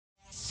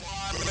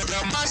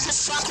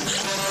What's up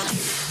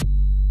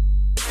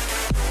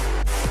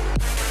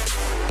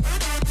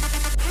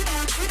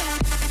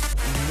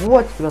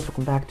guys,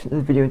 welcome back to the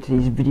video. In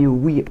today's video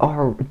we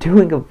are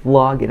doing a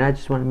vlog, and I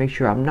just want to make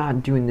sure I'm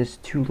not doing this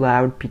too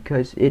loud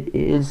because it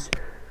is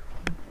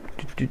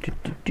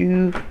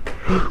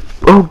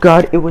oh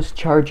god, it was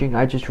charging.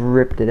 I just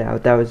ripped it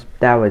out. That was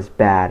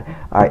bad.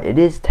 Alright, it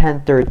is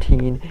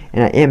 10:13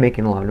 and I am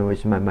making a lot of noise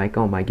with my mic.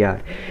 Oh my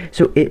god.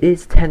 So it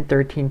is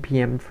 10:13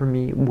 p.m. for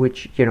me,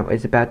 which, you know,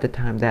 is about the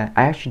time that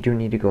I actually do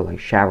need to go like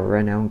shower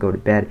right now and go to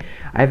bed.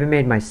 I haven't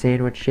made my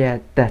sandwich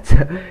yet. That's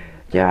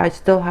yeah, I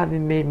still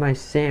haven't made my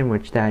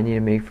sandwich that I need to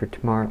make for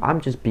tomorrow. I'm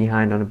just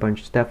behind on a bunch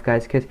of stuff,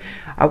 guys, because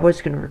I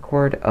was going to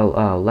record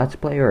a Let's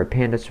Play or a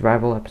Panda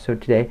Survival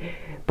episode today.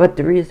 But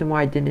the reason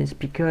why I didn't is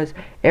because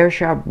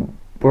AirShop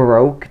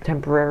broke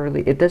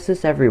temporarily. It does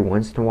this every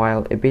once in a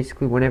while. It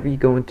basically, whenever you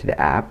go into the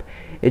app,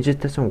 it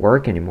just doesn't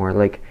work anymore.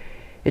 Like,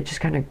 it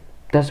just kind of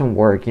doesn't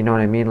work, you know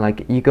what I mean?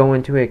 Like, you go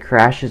into it,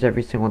 crashes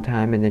every single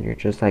time, and then you're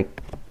just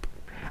like,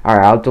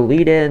 alright, I'll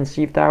delete it and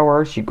see if that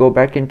works. You go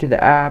back into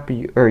the app,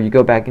 or you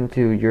go back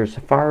into your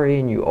Safari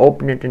and you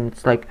open it, and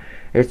it's like,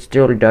 it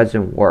still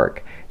doesn't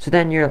work. So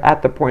then you're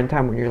at the point in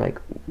time when you're like,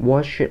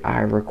 what should I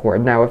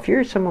record? Now, if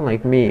you're someone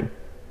like me,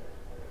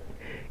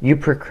 you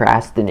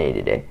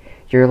procrastinated it.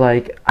 You're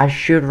like, I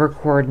should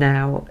record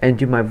now and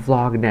do my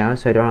vlog now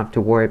so I don't have to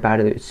worry about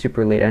it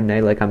super late at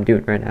night like I'm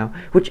doing right now.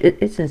 Which, it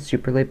isn't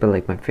super late, but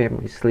like my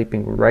family's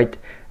sleeping right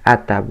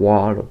at that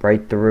wall,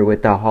 right through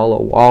it, the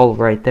hollow wall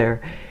right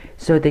there.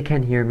 So they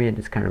can hear me and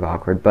it's kind of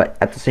awkward, but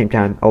at the same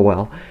time, oh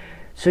well.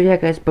 So yeah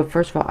guys, but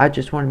first of all, I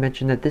just want to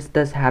mention that this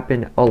does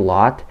happen a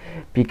lot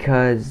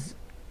because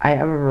I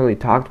haven't really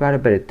talked about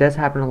it, but it does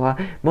happen a lot.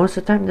 Most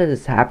of the time that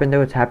it's happened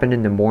though, it's happened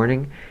in the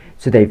morning.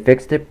 So they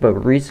fixed it, but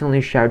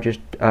recently Shao just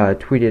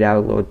tweeted out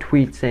a little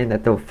tweet saying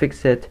that they'll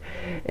fix it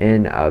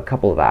in a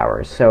couple of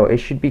hours. So it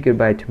should be good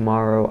by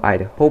tomorrow,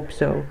 I'd hope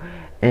so.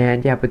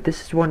 And yeah, but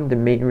this is one of the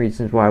main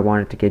reasons why I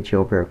wanted to get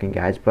jailbroken,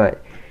 guys.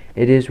 But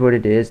it is what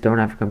it is. Don't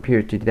have a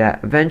computer to do that.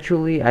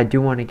 Eventually, I do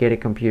want to get a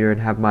computer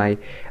and have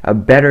a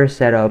better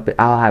setup.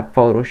 I'll have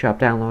Photoshop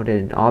downloaded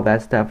and all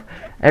that stuff.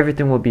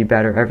 Everything will be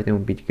better. Everything will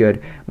be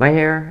good. My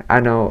hair,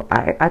 I know,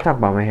 I talk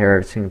about my hair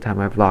every single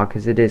time I vlog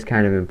because it is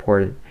kind of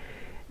important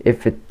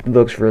if it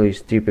looks really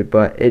stupid,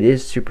 but it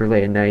is super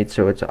late at night,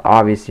 so it's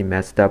obviously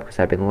messed up because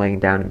I've been laying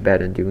down in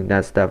bed and doing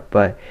that stuff,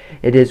 but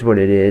it is what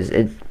it is.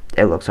 It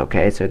looks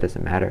okay, so it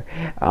doesn't matter.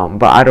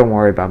 But I don't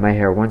worry about my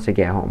hair. Once I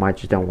get home, I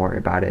just don't worry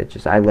about it.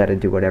 Just I let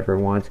it do whatever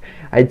it wants.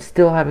 I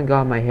still haven't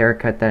got my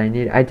haircut that I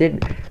need.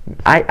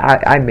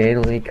 I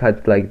manually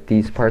cut like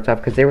these parts off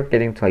because they were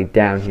getting to like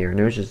down here and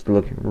it was just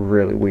looking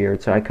really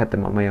weird, so I cut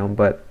them on my own.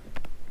 But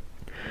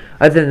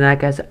other than that,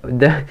 guys,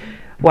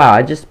 wow,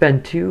 I just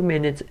spent 2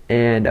 minutes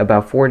and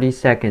about 40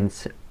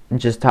 seconds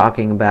just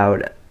talking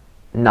about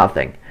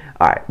nothing.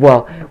 Alright,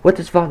 well, what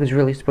this vlog is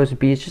really supposed to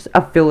be is just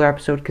a filler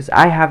episode because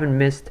I haven't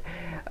missed,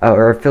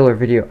 or a filler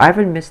video. I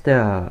haven't missed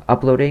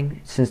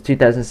uploading since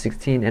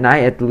 2016, and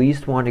I at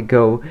least want to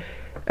go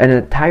an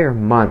entire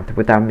month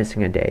without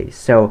missing a day.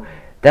 So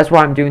that's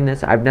why I'm doing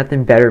this. I have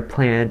nothing better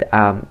planned.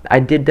 I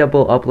did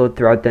double upload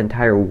throughout the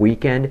entire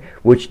weekend,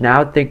 which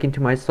now thinking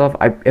to myself,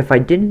 if I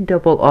didn't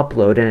double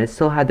upload and I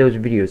still had those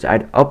videos,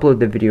 I'd upload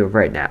the video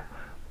right now.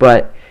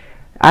 But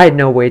I had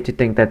no way to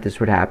think that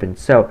this would happen.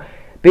 So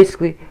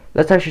basically,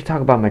 let's actually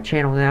talk about my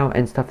channel now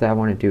and stuff that I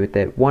want to do with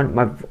it.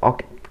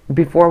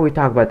 Before we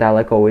talk about that,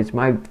 like always,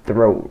 my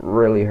throat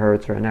really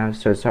hurts right now,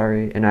 so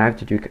sorry, and I have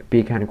to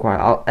be kind of quiet.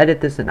 I'll edit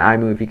this in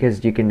iMovie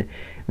because you can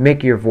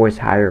make your voice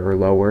higher or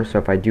lower, so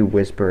if I do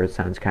whisper, it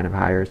sounds kind of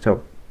higher.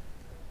 So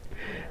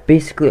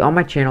basically, on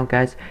my channel,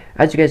 guys,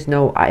 as you guys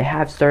know, I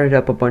have started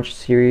up a bunch of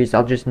series.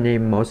 I'll just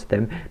name most of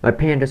them. My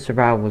Panda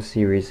Survival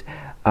series,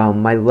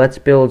 my Let's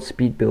Build,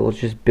 Speed Builds,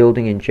 just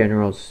building in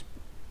general,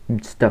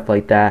 stuff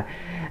like that.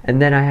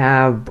 And then I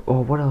have,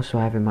 oh, what else do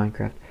I have in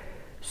Minecraft?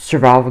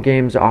 Survival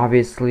games,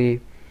 obviously.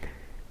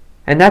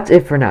 And that's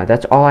it for now.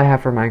 That's all I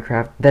have for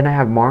Minecraft. Then I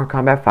have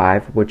Mortal Kombat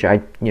 5, which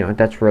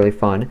that's really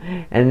fun.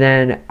 And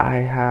then I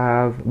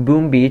have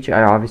Boom Beach.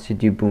 I obviously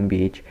do Boom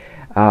Beach.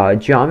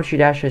 Geometry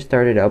Dash I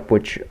started up,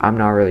 which I'm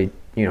not really,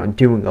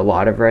 doing a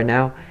lot of right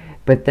now.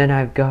 But then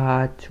I've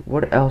got,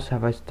 what else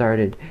have I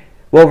started?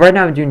 Well, right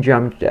now I'm doing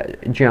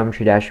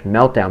Geometry Dash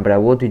Meltdown, but I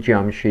will do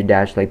Geometry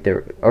Dash like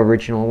the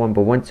original one.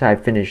 But once I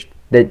finish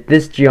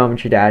this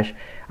Geometry Dash,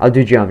 I'll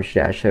do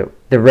Geometry Dash. So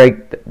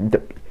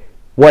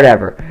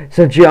whatever.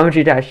 So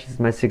Geometry Dash is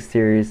my 6th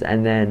series,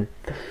 and then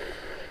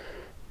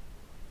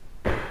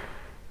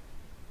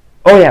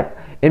oh yeah,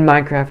 in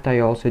Minecraft I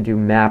also do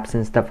maps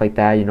and stuff like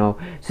that.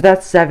 So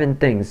that's 7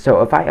 things.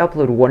 So if I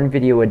upload 1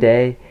 video a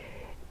day,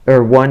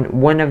 or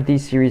one of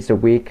these series a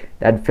week,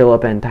 that'd fill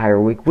up an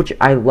entire week, which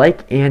I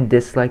like and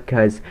dislike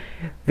because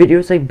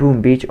videos like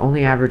Boom Beach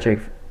only average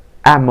like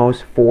at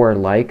most 4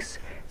 likes,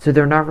 so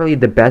they're not really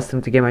the best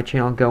thing to get my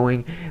channel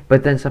going.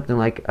 But then something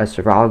like a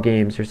survival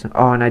games or something.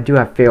 Oh, and I do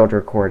have failed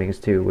recordings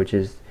too, which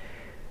is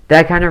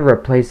that kind of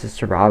replaces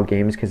survival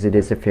games because it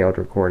is a failed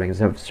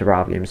recordings of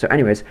survival games. So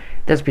anyways,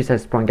 that's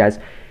besides the point, guys.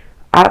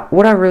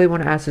 what I really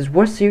want to ask is,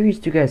 what series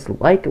do you guys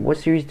like? What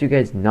series do you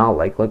guys not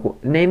like?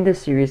 Like, name the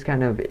series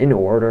kind of in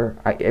order,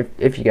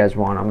 if you guys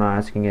want. I'm not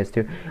asking you guys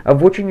to.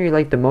 Of which one you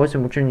like the most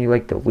and which one you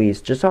like the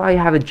least. Just so I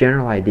have a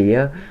general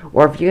idea.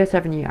 Or if you guys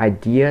have any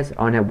ideas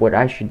on what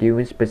I should do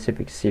in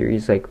specific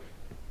series. Like,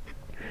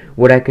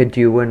 what I could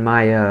do in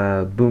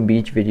my Boom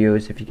Beach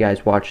videos, if you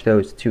guys watch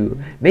those, to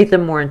make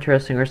them more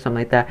interesting or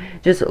something like that.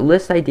 Just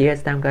list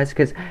ideas down, guys,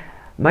 because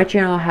my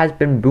channel has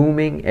been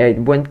booming. It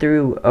went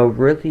through a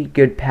really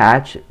good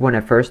patch when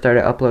I first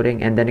started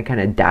uploading, and then it kind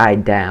of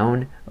died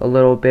down a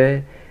little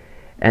bit,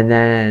 and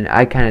then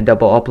I kind of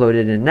double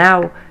uploaded, and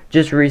now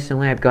just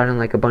recently I've gotten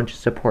like a bunch of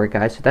support,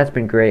 guys, so that's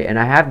been great. And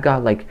I have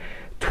got like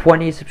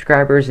 20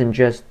 subscribers in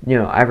just, you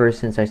know, ever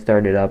since I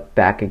started up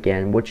back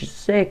again, which is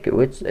sick.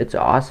 It's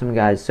awesome,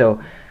 guys. So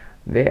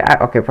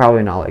okay,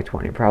 probably not like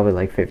 20, probably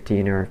like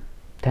 15 or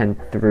 10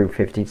 through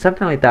 15,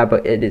 something like that,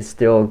 but it is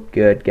still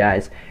good,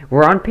 guys.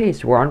 We're on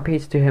pace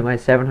to hit my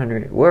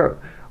 700.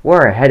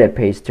 We're ahead of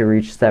pace to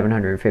reach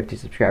 750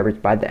 subscribers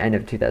by the end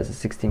of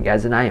 2016,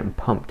 guys, and I am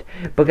pumped.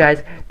 But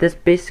guys, that's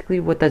basically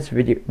what this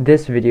video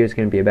is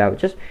going to be about.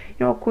 Just,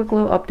 you know, a quick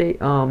little update.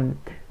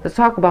 Let's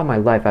talk about my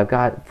life. I've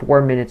got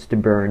 4 minutes to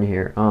burn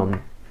here.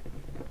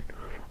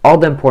 All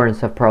the important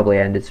stuff probably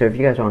ended, so if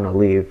you guys want to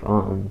leave,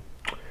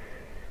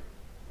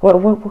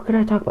 what could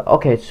I talk about?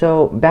 Okay,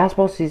 so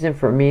basketball season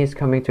for me is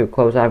coming to a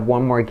close. I have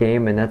one more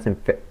game, and that's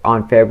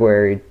on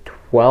February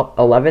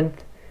 11th.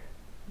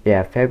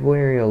 Yeah,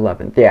 February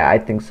 11th. Yeah, I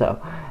think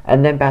so.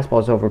 And then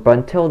basketball's over. But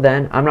until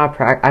then, I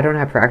don't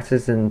have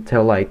practices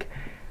until like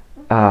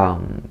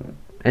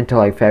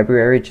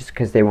February, just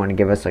because they want to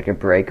give us like a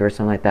break or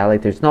something like that.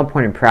 Like, there's no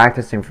point in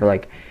practicing for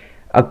like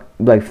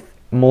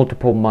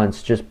multiple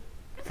months just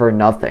for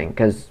nothing.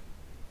 Because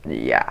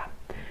yeah.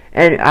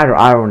 And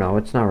I don't know.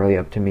 It's not really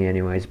up to me,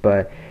 anyways.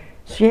 But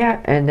so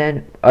yeah, and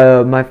then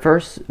my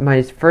first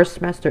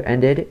semester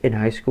ended in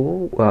high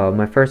school.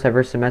 My first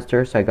ever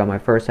semester, so I got my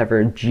first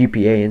ever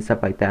GPA and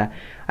stuff like that.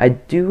 I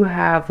do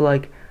have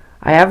like,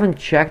 I haven't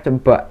checked,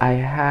 but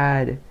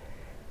I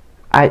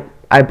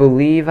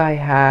believe I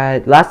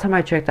had, last time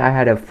I checked, I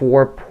had a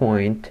 4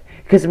 point.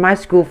 Because in my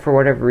school, for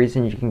whatever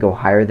reason, you can go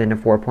higher than a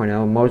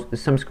 4.0.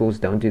 Some schools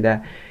don't do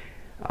that.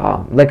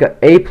 Like a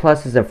A+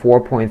 is a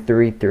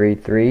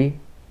 4.333.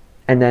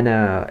 And then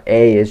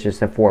A is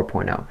just a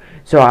 4.0.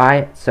 So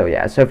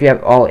yeah, so if you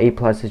have all A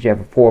pluses, you have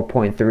a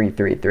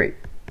 4.333.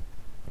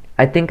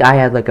 I think I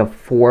had like a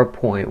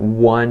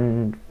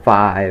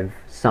 4.15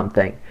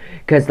 something,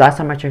 because last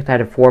time I checked I had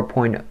a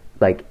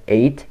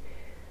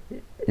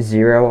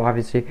 4.80,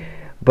 obviously.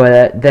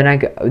 But I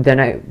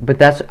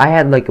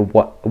had like a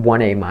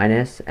 1A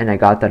minus, and I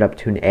got that up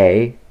to an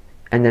A,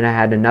 and then I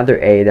had another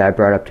A that I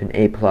brought up to an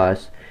A+.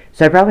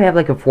 So I probably have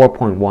like a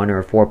 4.1 or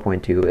a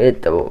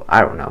 4.2. I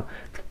don't know.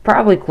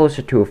 Probably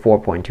closer to a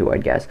 4.2, I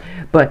guess.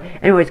 But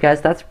anyways,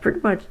 guys, that's pretty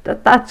much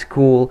that's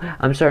cool.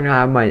 I'm starting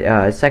out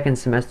my second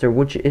semester,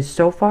 which is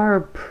so far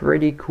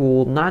pretty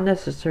cool. Not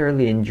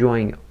necessarily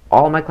enjoying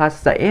all my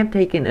classes. I am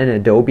taking an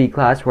Adobe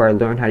class where I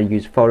learn how to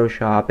use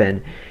Photoshop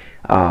and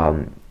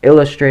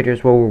Illustrator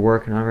is what we're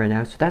working on right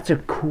now. So that's a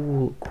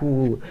cool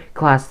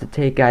class to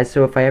take, guys.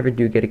 So if I ever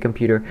do get a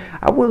computer,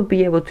 I will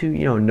be able to,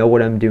 you know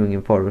what I'm doing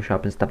in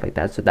Photoshop and stuff like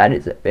that. So that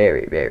is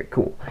very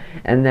cool.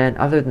 And then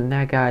other than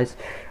that, guys,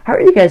 how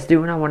are you guys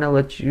doing? I want to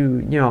let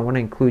you, I want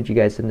to include you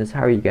guys in this.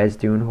 How are you guys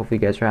doing? Hopefully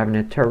you guys are having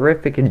a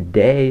terrific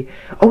day.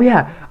 Oh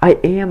yeah, I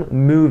am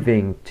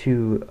moving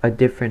to a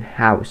different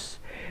house.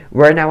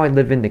 Right now I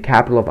live in the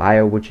capital of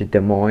Iowa, which is Des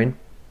Moines,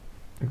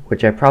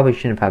 which I probably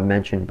shouldn't have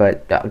mentioned,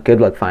 but good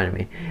luck finding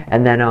me.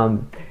 And then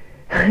no,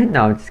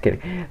 I'm just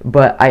kidding.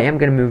 But I am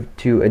gonna move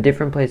to a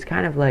different place,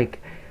 kind of like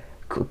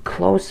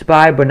close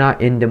by, but not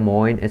in Des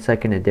Moines. It's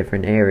like in a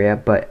different area,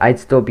 but I'd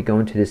still be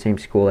going to the same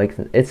school. Like,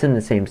 it's in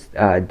the same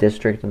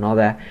district and all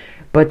that.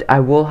 But I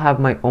will have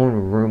my own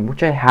room,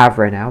 which I have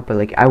right now, but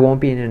like I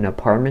won't be in an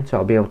apartment, so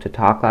I'll be able to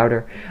talk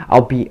louder.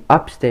 I'll be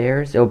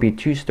upstairs. It'll be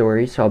 2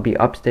 stories, so I'll be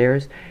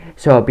upstairs,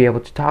 so I'll be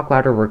able to talk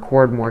louder,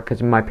 record more,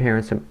 because my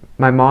parents,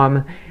 my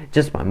mom,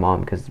 just my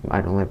mom, because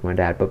I don't live with my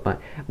dad, but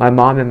my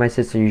mom and my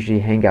sister usually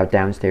hang out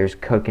downstairs,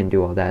 cook and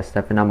do all that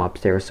stuff, and I'm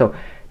upstairs. So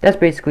that's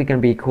basically going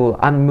to be cool.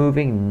 I'm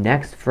moving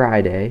next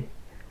Friday,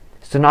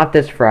 so not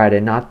this Friday,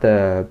 not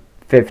the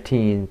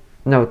 15th,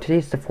 no,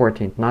 today's the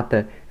 14th, not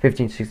the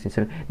 15th, 16th,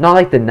 17th, not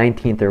like the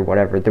 19th or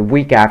whatever, the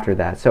week after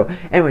that. So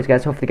anyways,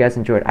 guys, hopefully you guys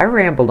enjoyed. I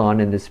rambled on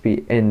in this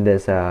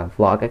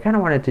vlog. I kind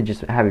of wanted to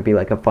just have it be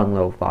like a fun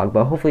little vlog,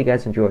 but hopefully you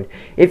guys enjoyed.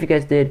 If you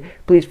guys did,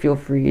 please feel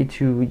free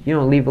to,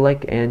 leave a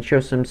like and show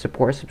some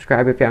support.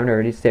 Subscribe if you haven't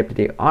already. Stay up to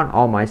date on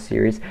all my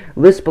series.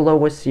 List below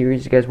what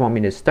series you guys want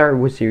me to start,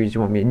 what series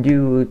you want me to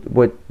do,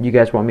 what you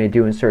guys want me to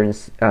do in certain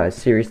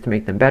series to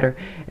make them better.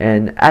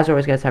 And as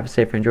always, guys, have a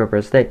safe and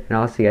enjoyable day, and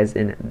I'll see you guys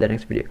in the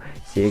next video.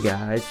 See you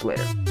guys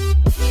later.